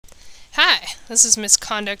Hi, this is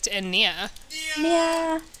Misconduct and Nia.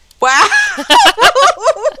 Yeah. Wow.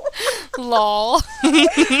 Lol.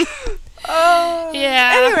 Oh.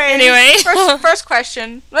 Yeah. Anyway, Anyway. first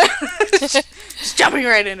question. Just jumping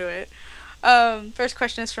right into it. First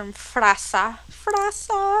question is from Frasa,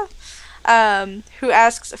 who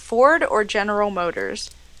asks Ford or General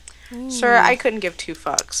Motors. Sir, I couldn't give two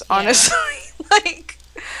fucks, honestly. Like,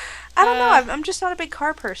 I don't know. I'm just not a big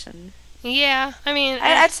car person. Yeah, I mean,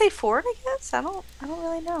 I'd say Ford, I guess. I don't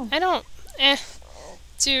really know. I don't.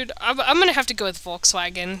 Dude, I'm gonna have to go with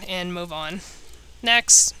Volkswagen and move on.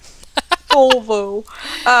 Next. Volvo.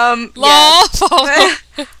 Lol. Yes.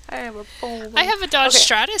 Volvo. I have a Volvo. I have a Dodge Okay.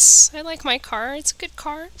 Stratus. I like my car. It's a good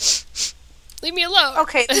car. Leave me alone.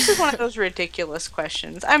 Okay, this is one of those ridiculous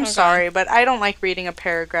questions. I'm Okay. sorry, but I don't like reading a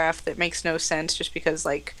paragraph that makes no sense just because,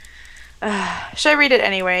 like, should I read it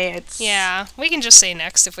anyway? It's Yeah, we can just say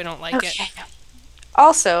next if we don't like it. Okay.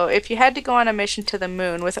 Also, if you had to go on a mission to the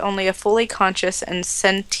moon with only a fully conscious and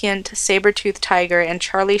sentient saber-toothed tiger and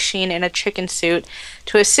Charlie Sheen in a chicken suit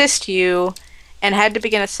to assist you and had to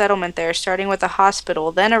begin a settlement there, starting with a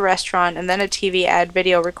hospital, then a restaurant, and then a TV ad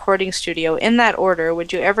video recording studio, in that order,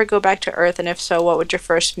 would you ever go back to Earth, and if so, what would be your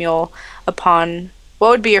first meal upon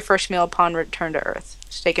return to Earth?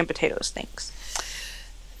 Steak and potatoes, thanks.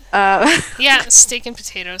 Yeah, steak and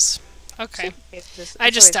potatoes. Okay. I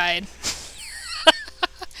just died.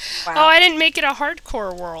 Wow. Oh, I didn't make it a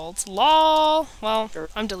hardcore world. Lol. Well,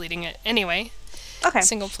 I'm deleting it. Anyway, Okay.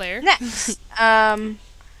 single player. Next.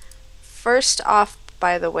 First off,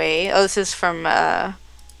 by the way, this is from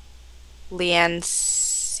Leanne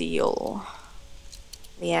Seal.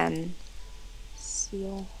 Lean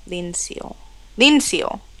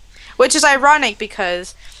Seal. Which is ironic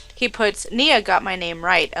because he puts, Nia got my name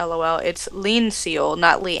right, lol. It's Lean Seal,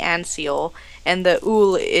 not Leanne Seal. And the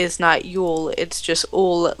ool is not Yule, it's just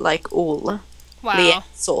ool like ool. Wow. Leanne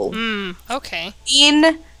Seal. Okay.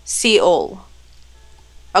 Lean Seal.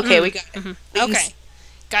 Okay, we got it. Mhm. Lean Okay.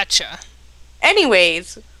 Gotcha.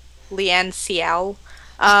 Anyways, Leanne Seal,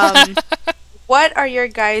 what are your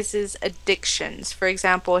guys' addictions? For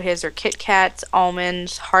example, his are Kit Kats,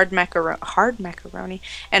 almonds, hard macaroni,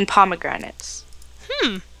 and pomegranates.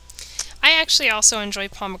 I actually also enjoy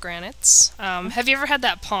pomegranates. Have you ever had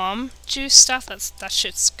that pom juice stuff? That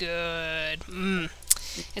shit's good.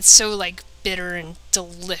 It's so like bitter and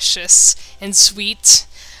delicious and sweet.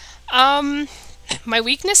 My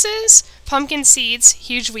weaknesses: pumpkin seeds,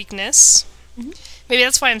 huge weakness. Maybe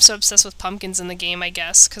that's why I'm so obsessed with pumpkins in the game, I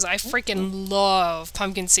guess, because I freaking love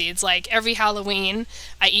pumpkin seeds. Like, every Halloween,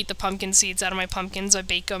 I eat the pumpkin seeds out of my pumpkins. I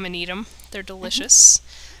bake them and eat them. They're delicious.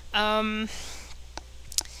 I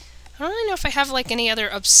don't really know if I have, like, any other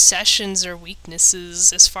obsessions or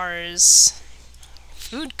weaknesses as far as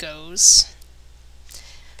food goes.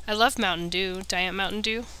 I love Mountain Dew, Diet Mountain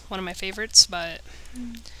Dew, one of my favorites, but I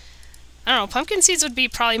don't know, pumpkin seeds would be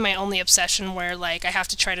probably my only obsession where, like, I have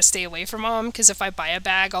to try to stay away from them, because if I buy a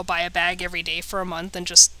bag, I'll buy a bag every day for a month and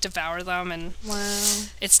just devour them, and Wow.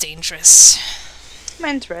 it's dangerous.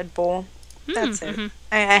 Mine's Red Bull. That's it.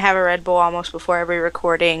 I have a Red Bull almost before every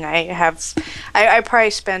recording. I probably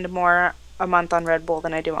spend more a month on Red Bull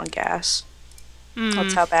than I do on gas.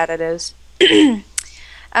 That's how bad it is.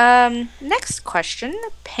 Next question.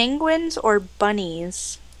 Penguins or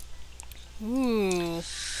bunnies? Ooh.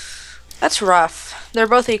 That's rough. They're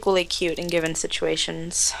both equally cute in given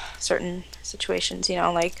situations. Certain situations, you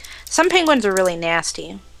know, like, some penguins are really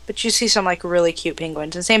nasty, but you see some, like, really cute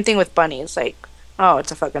penguins. And same thing with bunnies, like, oh,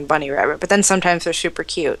 it's a fucking bunny rabbit. But then sometimes they're super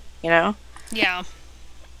cute, you know? Yeah.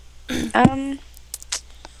 I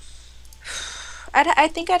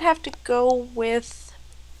think I'd have to go with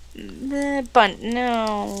no,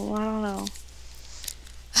 I don't know.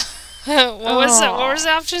 What was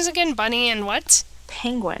the options again? Bunny and what?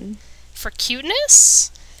 Penguin. For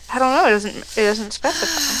cuteness? I don't know. It doesn't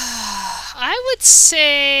specify. I would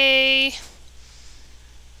say...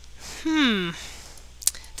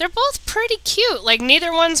 They're both pretty cute. Like,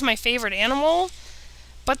 neither one's my favorite animal,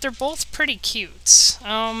 but they're both pretty cute.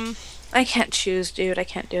 I can't choose, dude. I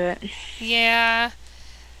can't do it. Yeah.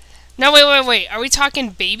 No, wait. Are we talking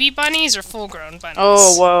baby bunnies or full-grown bunnies?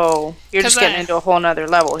 Oh, whoa. You're just 'Cause getting into a whole nother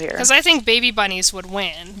level here. Because I think baby bunnies would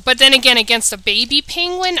win. But then again, against a baby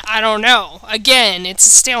penguin, I don't know. Again, it's a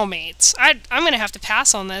stalemate. I'm going to have to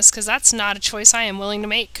pass on this, because that's not a choice I am willing to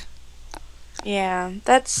make. Yeah,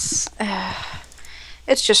 that's...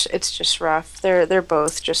 it's just rough. They're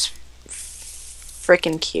both just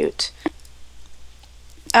freaking cute.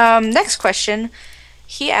 Next question.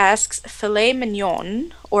 He asks, filet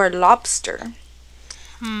mignon or lobster?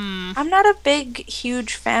 I'm not a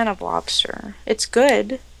huge fan of lobster. It's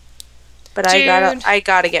good. But Dude. I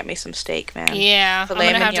gotta get me some steak, man. Yeah, I'm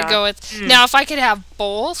Filet gonna have to mignon. go with... Now, if I could have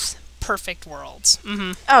both, perfect worlds.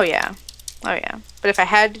 Oh yeah, oh yeah. But if I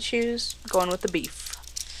had to choose, going with the beef.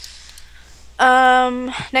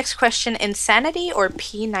 Next question: Insanity or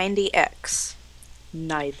P90X?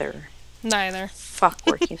 Neither. Neither. Fuck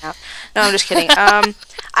working out. No, I'm just kidding. I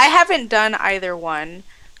haven't done either one,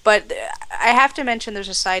 but I have to mention there's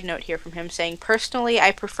a side note here from him saying, personally,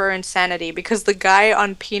 I prefer Insanity because the guy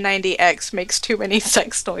on P90X makes too many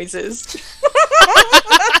sex noises.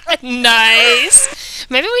 Nice.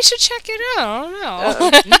 Maybe we should check it out.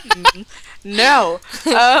 I don't know. No.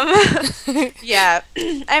 Yeah,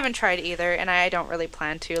 I haven't tried either, and I don't really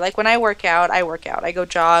plan to. Like, when I work out, I work out. I go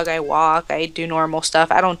jog, I walk, I do normal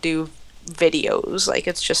stuff. I don't do videos. Like,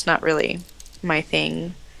 it's just not really my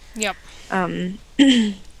thing. Yep.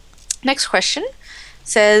 Next question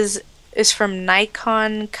is from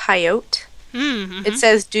Nikon Coyote. It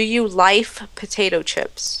says, do you life potato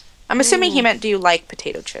chips? I'm assuming he meant, do you like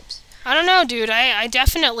potato chips? I don't know, dude. I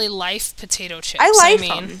definitely life potato chips. I life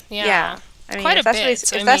mean, them. Yeah. I mean, Quite if a that's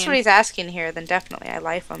bit. If that's what he's asking here, then definitely I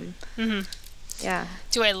life them. Yeah.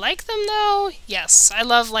 Do I like them, though? Yes. I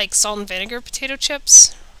love, like, salt and vinegar potato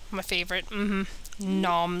chips. My favorite.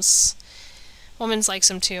 Noms. Woman's likes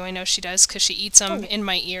them, too. I know she does, because she eats them in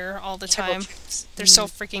my ear all the time. They're so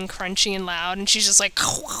freaking crunchy and loud, and she's just like...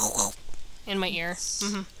 in my ear.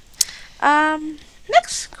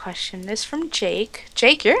 Next question is from Jake.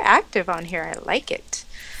 Jake, you're active on here. I like it.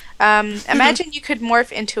 Imagine you could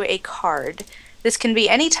morph into a card. This can be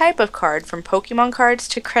any type of card, from Pokemon cards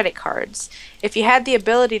to credit cards. If you had the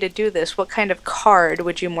ability to do this, what kind of card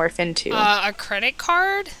would you morph into? A credit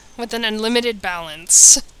card with an unlimited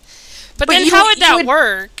balance. But then how would that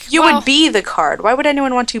work? You would be the card. Why would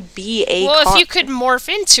anyone want to be a card? Well, if you could morph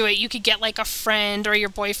into it, you could get, like, a friend or your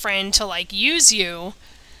boyfriend to, like, use you.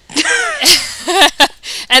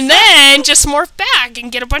 And then just morph back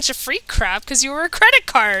and get a bunch of free crap because you were a credit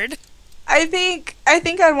card. I think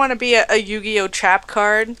I'd want to be a Yu-Gi-Oh! Trap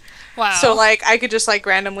card. Wow. So, like, I could just, like,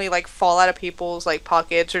 randomly, like, fall out of people's, like,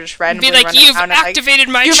 pockets or just randomly be like, run you've around activated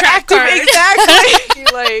and, my like, trap card. Exactly.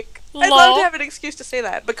 Like, I'd love Lol. to have an excuse to say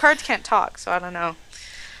that. But cards can't talk, so I don't know.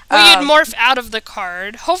 Well, you'd morph out of the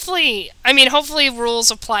card. Hopefully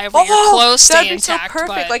rules apply where your clothes stay that'd be so intact. perfect.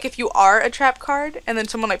 But... Like, if you are a trap card, and then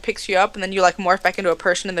someone, like, picks you up, and then you, like, morph back into a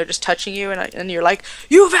person, and they're just touching you, and you're like,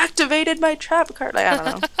 you've activated my trap card. Like, I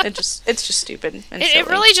don't know. It's just stupid and It silly.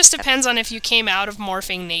 really just depends on if you came out of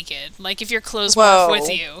morphing naked. Like, if your clothes morph with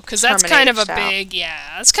you. Because that's kind of a big,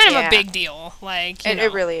 it's kind of a big deal. Like, you know.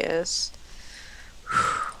 It really is.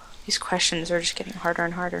 These questions are just getting harder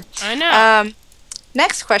and harder. I know.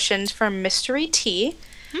 Next question's from Mystery T.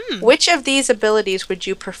 Which of these abilities would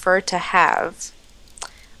you prefer to have?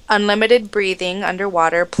 Unlimited breathing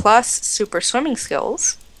underwater plus super swimming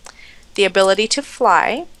skills, the ability to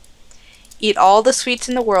fly, eat all the sweets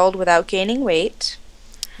in the world without gaining weight,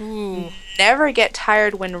 never get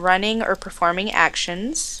tired when running or performing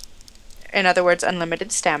actions, in other words,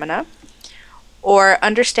 unlimited stamina, or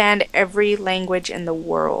understand every language in the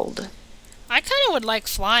world. I kind of would like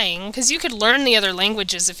flying, because you could learn the other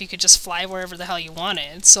languages if you could just fly wherever the hell you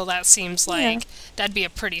wanted, so that seems like that'd be a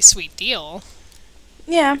pretty sweet deal.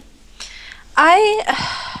 Yeah.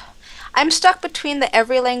 I'm stuck between the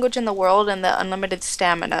every language in the world and the unlimited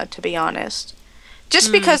stamina, to be honest.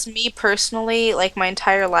 Just because me personally, like my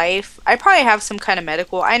entire life, I probably have some kind of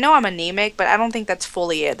medical. I know I'm anemic, but I don't think that's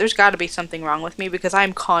fully it. There's got to be something wrong with me because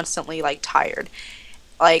I'm constantly, like, tired.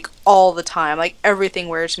 Like, all the time. Like, everything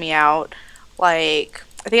wears me out. Like,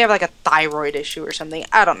 I think I have, like, a thyroid issue or something.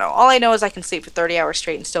 I don't know. All I know is I can sleep for 30 hours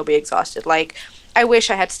straight and still be exhausted. Like, I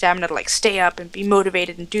wish I had stamina to, like, stay up and be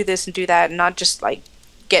motivated and do this and do that and not just, like,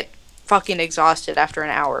 get fucking exhausted after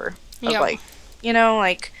an hour of, like, you know,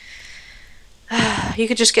 like, you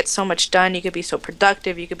could just get so much done. You could be so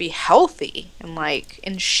productive. You could be healthy and, like,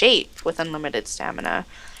 in shape with unlimited stamina.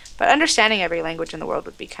 But understanding every language in the world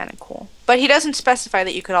would be kind of cool. But he doesn't specify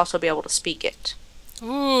that you could also be able to speak it.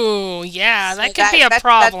 Ooh, yeah, So that could be a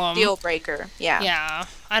problem. That's a deal breaker. Yeah. Yeah,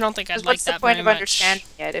 I don't think I'd like What's that the point very of much. understanding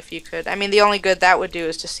it if you could? I mean, the only good that would do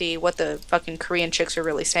is to see what the fucking Korean chicks are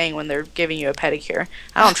really saying when they're giving you a pedicure.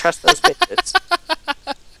 I don't trust those bitches.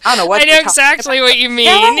 I don't know what. I know exactly what you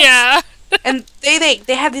mean. Yeah. And they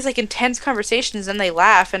have these, like, intense conversations, and they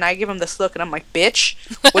laugh, and I give them this look, and I'm like, bitch,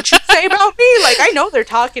 what you say about me? Like, I know they're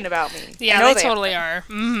talking about me. Yeah, they totally are.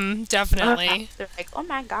 Definitely. They're like, oh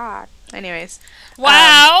my god. Anyways.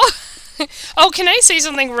 Wow. Oh, can I say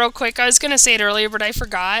something real quick? I was going to say it earlier, but I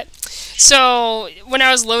forgot. So, when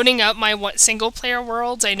I was loading up my single-player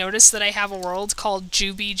worlds, I noticed that I have a world called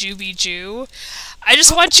Juby Juby Ju. I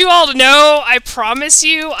just want you all to know, I promise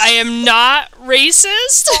you, I am not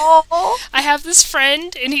racist. Oh. I have this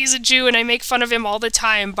friend, and he's a Jew, and I make fun of him all the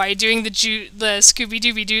time by doing the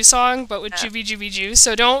Scooby-Dooby-Doo song, but with Jooby Jooby Jew.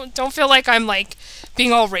 So don't feel like I'm, like,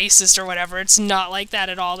 being all racist or whatever. It's not like that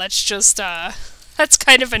at all. That's just, that's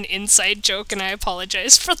kind of an inside joke, and I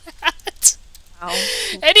apologize for that. Oh.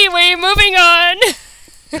 Anyway, moving on.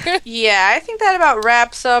 Yeah, I think that about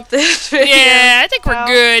wraps up this video. Yeah, I think we're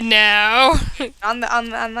good now. On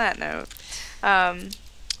that note,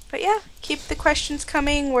 but yeah, keep the questions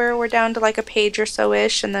coming. We're down to like a page or so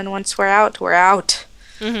ish, and then once we're out, we're out.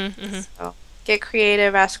 So get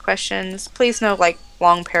creative, ask questions. Please no like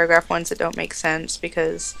long paragraph ones that don't make sense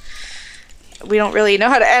because we don't really know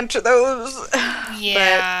how to answer those.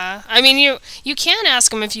 Yeah, I mean you can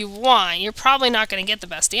ask them if you want. You're probably not going to get the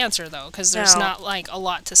best answer though, because there's not like a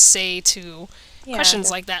lot to say to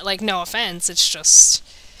questions like that. Like, no offense, it's just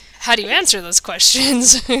how do you answer those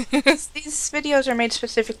questions? These videos are made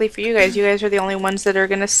specifically for you guys. You guys are the only ones that are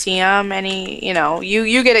going to see them.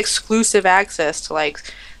 You get exclusive access to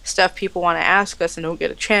like stuff people want to ask us and don't get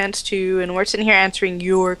a chance to, and we're sitting here answering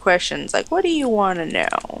your questions. Like, what do you want to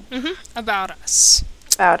know About us?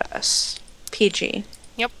 about us? PG.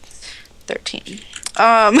 Yep. 13.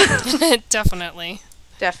 Definitely.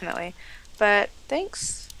 Definitely. But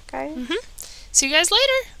thanks, guys. See you guys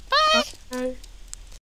later. Bye. Bye.